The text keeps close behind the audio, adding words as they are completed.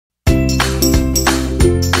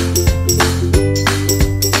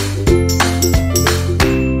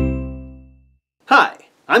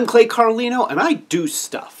I'm Carlino and I do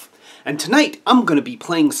stuff. And tonight I'm going to be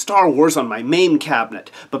playing Star Wars on my MAME cabinet.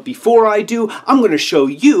 But before I do, I'm going to show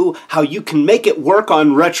you how you can make it work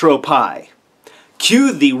on Retropie.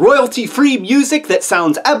 Cue the royalty-free music that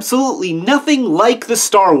sounds absolutely nothing like the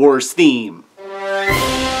Star Wars theme.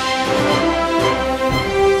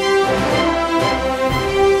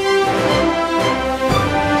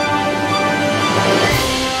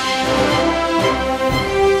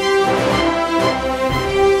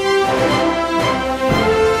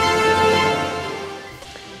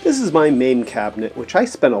 This is my MAME cabinet, which I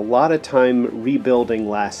spent a lot of time rebuilding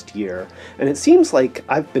last year, and it seems like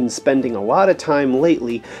I've been spending a lot of time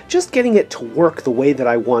lately just getting it to work the way that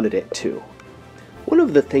I wanted it to. One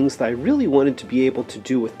of the things that I really wanted to be able to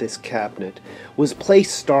do with this cabinet was play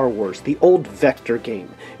Star Wars, the old vector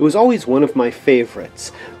game. It was always one of my favorites.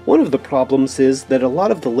 One of the problems is that a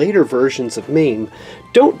lot of the later versions of MAME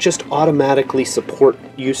don't just automatically support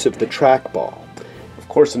use of the trackball.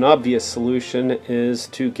 Of course, an obvious solution is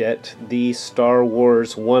to get the Star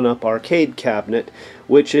Wars 1-Up arcade cabinet,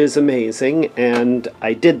 which is amazing, and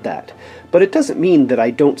I did that. But it doesn't mean that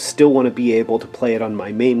I don't still want to be able to play it on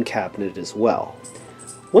my MAME cabinet as well.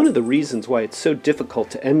 One of the reasons why it's so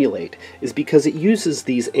difficult to emulate is because it uses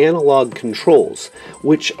these analog controls,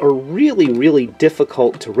 which are really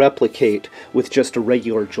difficult to replicate with just a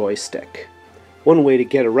regular joystick. One way to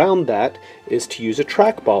get around that is to use a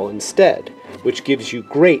trackball instead, which gives you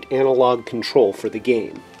great analog control for the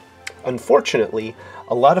game. Unfortunately,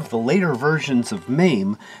 a lot of the later versions of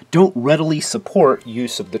MAME don't readily support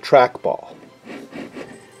use of the trackball.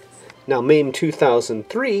 Now, MAME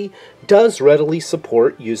 2003 does readily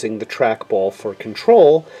support using the trackball for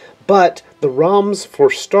control, but the ROMs for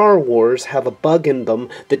Star Wars have a bug in them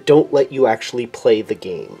that don't let you actually play the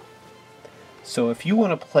game. So if you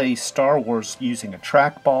want to play Star Wars using a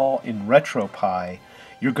trackball in Retropie,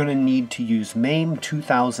 you're going to need to use MAME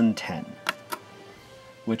 2010,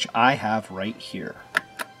 which I have right here.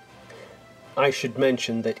 I should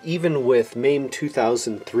mention that even with MAME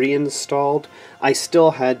 2003 installed, I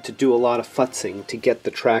still had to do a lot of futzing to get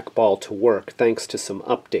the trackball to work thanks to some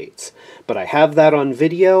updates. But I have that on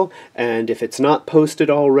video, and if it's not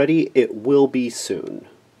posted already, it will be soon.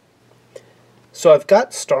 So I've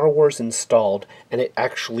got Star Wars installed, and it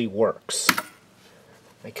actually works.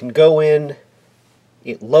 I can go in,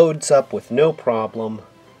 it loads up with no problem,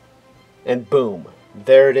 and boom,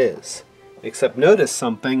 there it is. Except notice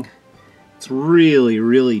something, it's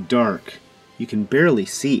really dark. You can barely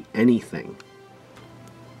see anything.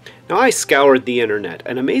 Now, I scoured the internet,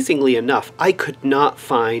 and amazingly enough, I could not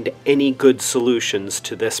find any good solutions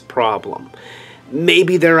to this problem.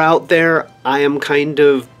 Maybe they're out there. I am kind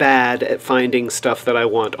of bad at finding stuff that I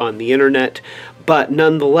want on the internet, but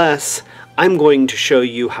nonetheless, I'm going to show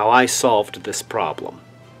you how I solved this problem.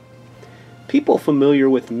 People familiar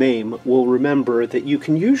with MAME will remember that you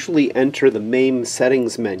can usually enter the MAME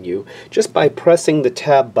settings menu just by pressing the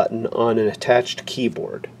tab button on an attached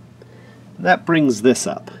keyboard. That brings this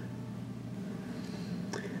up.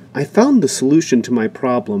 I found the solution to my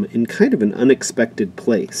problem in kind of an unexpected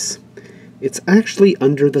place. It's actually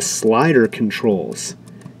under the slider controls.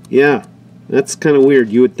 Yeah, that's kind of weird.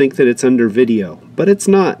 You would think that it's under video, but it's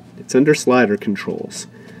not. It's under slider controls.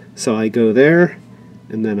 So I go there,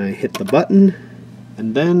 and then I hit the button,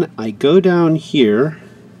 and then I go down here,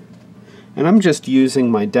 and I'm just using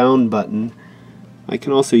my down button. I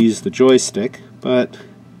can also use the joystick, but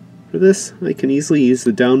for this, I can easily use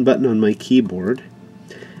the down button on my keyboard.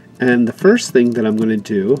 And the first thing that I'm going to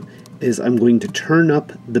do is I'm going to turn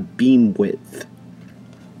up the beam width.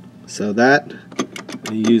 So that,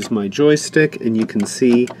 I use my joystick, and you can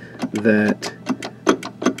see that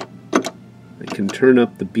I can turn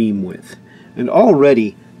up the beam width. And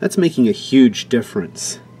already, that's making a huge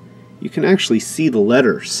difference. You can actually see the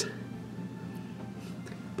letters.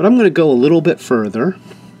 But I'm going to go a little bit further.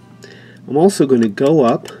 I'm also going to go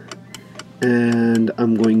up, and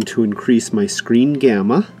I'm going to increase my screen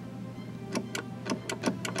gamma.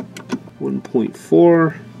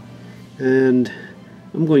 1.4, and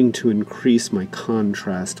I'm going to increase my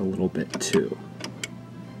contrast a little bit too.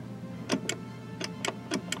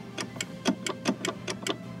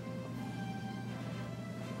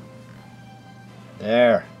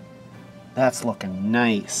 There. That's looking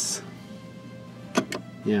nice.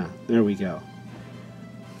 Yeah, there we go.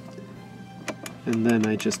 And then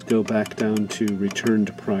I just go back down to Return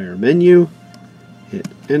to Prior Menu, hit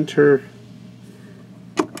Enter,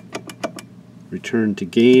 Return to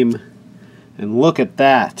Game, and look at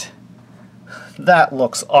that. That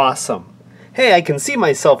looks awesome. Hey, I can see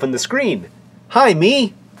myself in the screen. Hi,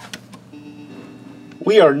 me!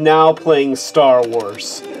 We are now playing Star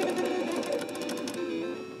Wars.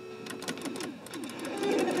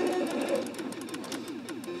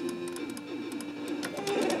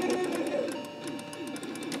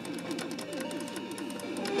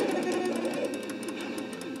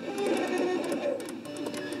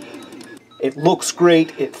 It looks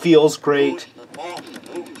great, it feels great.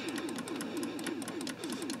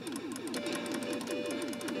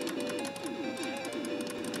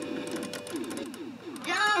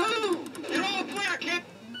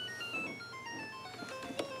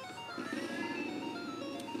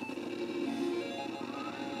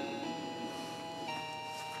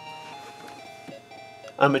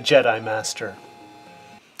 I'm a Jedi Master.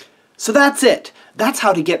 So that's it. That's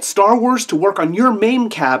how to get Star Wars to work on your MAME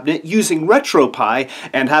cabinet using Retropie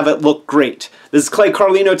and have it look great. This is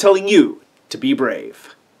Carlino telling you to be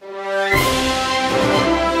brave.